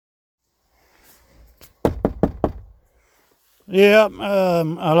Yeah,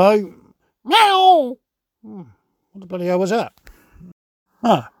 hello? Meow! What the bloody hell was that?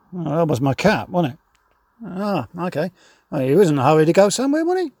 Ah, well, that was my cat, wasn't it? Ah, okay. Well, he was in a hurry to go somewhere,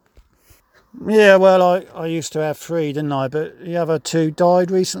 wasn't he? Yeah, well, I used to have three, didn't I? But the other two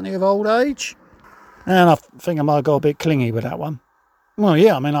died recently of old age. And I think I might have got a bit clingy with that one. Well,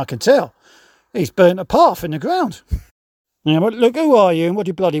 yeah, I mean, I can tell. He's burnt a path in the ground. Yeah, but look, who are you and what do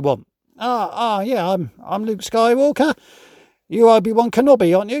you bloody want? Yeah, I'm Luke Skywalker. You Obi-Wan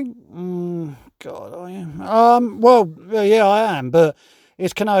Kenobi, aren't you? God, I am. Well, yeah, I am, but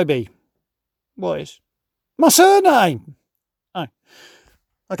it's Kenobi. What is? My surname! Oh,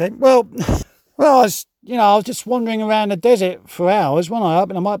 okay. I was just wandering around the desert for hours, wasn't I?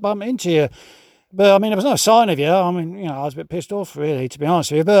 Hoping I might bump into you. But, I mean, there was no sign of you. I mean, I was a bit pissed off, really, to be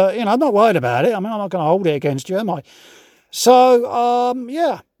honest with you. But, I'm not worried about it. I mean, I'm not going to hold it against you, am I? So,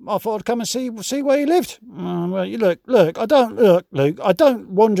 yeah, I thought I'd come and see where you lived. Well, you look, I don't look, Luke. I don't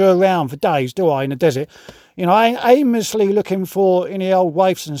wander around for days, do I, in the desert? I ain't aimlessly looking for any old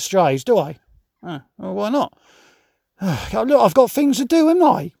waifs and strays, do I? Well, why not? Look, I've got things to do, haven't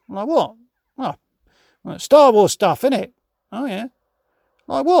I? Like what? Well, Star Wars stuff, innit? Oh yeah.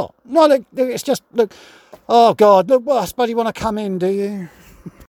 Like what? No, look, it's just look. Oh God, look, I suppose you want to come in, do you?